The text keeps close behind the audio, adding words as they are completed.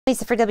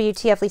Lisa for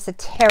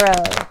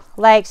wtfLisaTarot.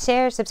 Like,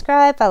 share,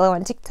 subscribe, follow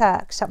on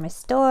TikTok, shop my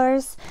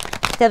stores,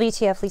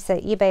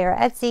 wtfLisa, eBay or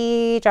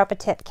Etsy, drop a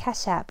tip,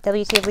 CashApp,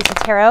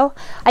 wtfLisaTarot.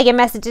 I get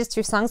messages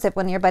through songs of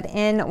when you're but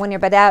in, when you're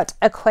but out.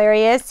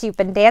 Aquarius, you've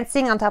been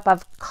dancing on top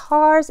of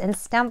cars and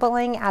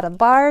stumbling out of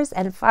bars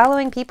and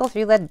following people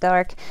through the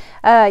dark.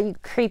 You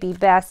creepy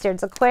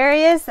bastards.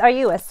 Aquarius, are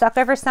you a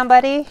sucker for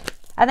somebody?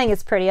 I think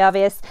it's pretty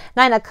obvious.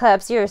 9 of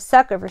Cups, you're a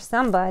sucker for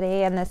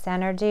somebody in this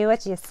energy.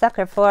 What you a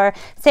sucker for?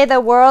 Say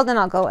the world and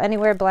I'll go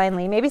anywhere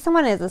blindly. Maybe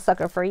someone is a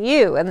sucker for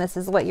you and this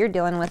is what you're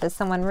dealing with, is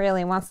someone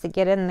really wants to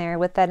get in there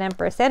with that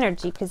Empress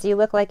energy because you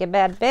look like a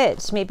bad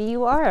bitch. Maybe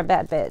you are a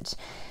bad bitch.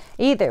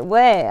 Either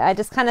way, I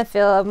just kind of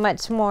feel a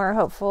much more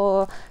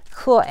hopeful,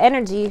 cool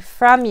energy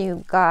from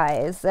you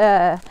guys.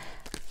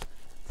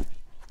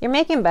 You're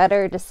making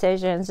better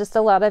decisions. Just a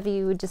lot of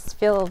you just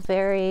feel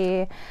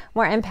very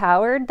more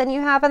empowered than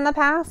you have in the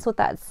past with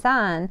that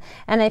Sun.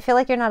 And I feel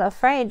like you're not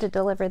afraid to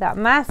deliver that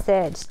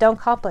message. Don't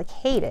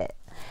complicate it.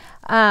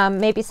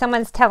 Maybe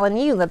someone's telling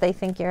you that they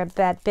think you're a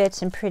bad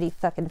bitch and pretty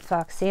fucking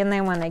foxy and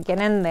they want to get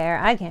in there.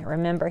 I can't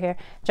remember here.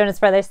 Jonas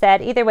Brothers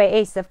said, either way,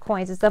 Ace of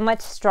Coins is a much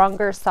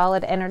stronger,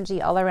 solid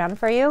energy all around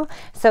for you.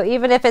 So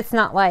even if it's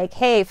not like,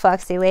 hey,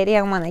 foxy lady,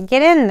 I want to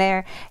get in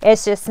there,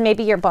 it's just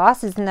maybe your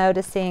boss is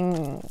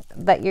noticing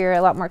that you're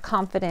a lot more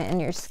confident in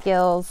your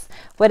skills,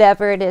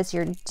 whatever it is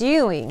you're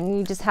doing.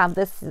 You just have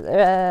this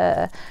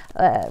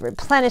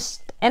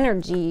replenished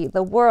energy,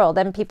 the world,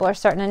 and people are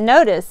starting to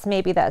notice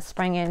maybe that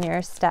spring in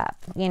your step.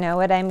 You know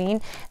what I mean?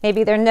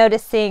 Maybe they're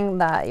noticing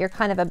that you're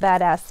kind of a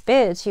badass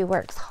bitch who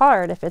works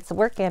hard if it's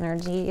work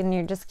energy and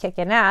you're just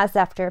kicking ass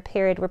after a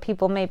period where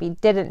people maybe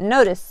didn't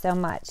notice so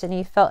much and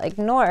you felt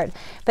ignored.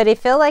 But I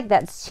feel like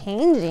that's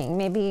changing.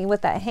 Maybe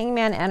with that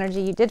Hangman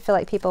energy, you did feel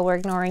like people were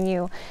ignoring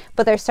you,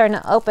 but they're starting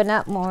to open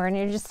up more and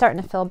you're just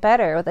starting to feel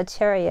better with a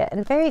Chariot.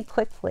 And very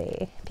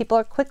quickly, people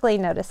are quickly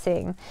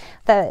noticing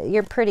that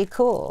you're pretty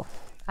cool.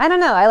 I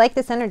don't know. I like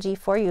this energy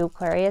for you,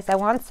 Aquarius. I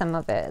want some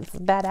of it. It's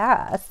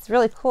badass. It's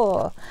really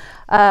cool.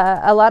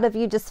 A lot of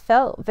you just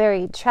felt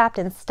very trapped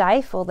and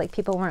stifled, like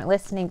people weren't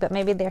listening, but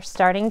maybe they're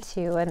starting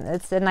to, and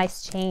it's a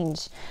nice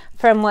change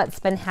from what's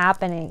been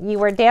happening. You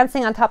were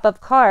dancing on top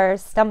of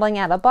cars, stumbling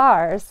out of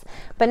bars,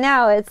 but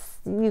now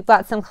you've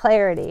got some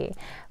clarity.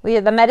 We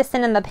have the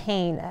medicine and the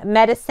pain.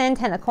 Medicine,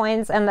 10 of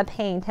Coins, and the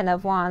pain, 10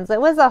 of Wands. It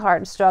was a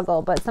hard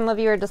struggle, but some of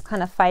you are just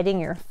kind of finding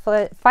your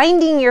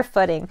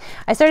footing.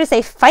 I started to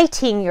say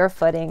fighting your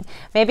footing.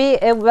 Maybe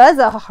it was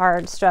a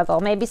hard struggle.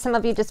 Maybe some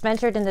of you just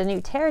ventured into new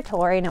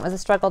territory and it was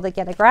a struggle to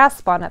get a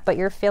grasp on it, but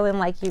you're feeling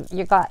like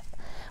you got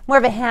more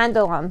of a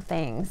handle on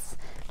things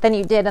than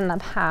you did in the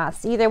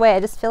past. Either way, I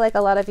just feel like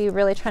a lot of you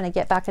really trying to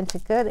get back into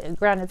good,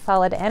 grounded,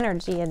 solid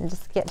energy and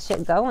just get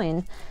shit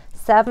going.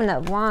 7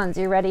 of Wands,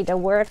 you're ready to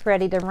work,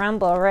 ready to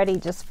rumble,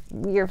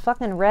 you're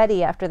fucking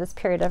ready after this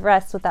period of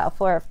rest with that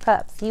 4 of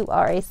Cups. You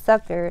are a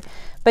sucker,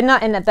 but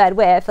not in a bad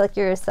way. I feel like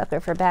you're a sucker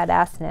for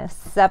badassness.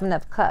 7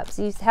 of Cups.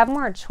 You have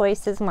more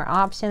choices, more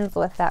options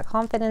with that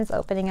confidence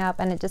opening up,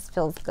 and it just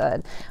feels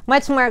good.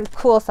 Much more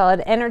cool,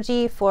 solid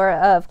energy. 4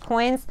 of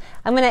Coins.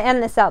 I'm going to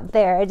end this out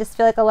there. I just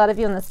feel like a lot of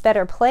you in this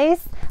better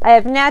place. I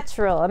have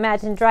natural,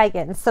 imagined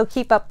dragons, so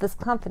keep up this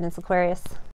confidence, Aquarius.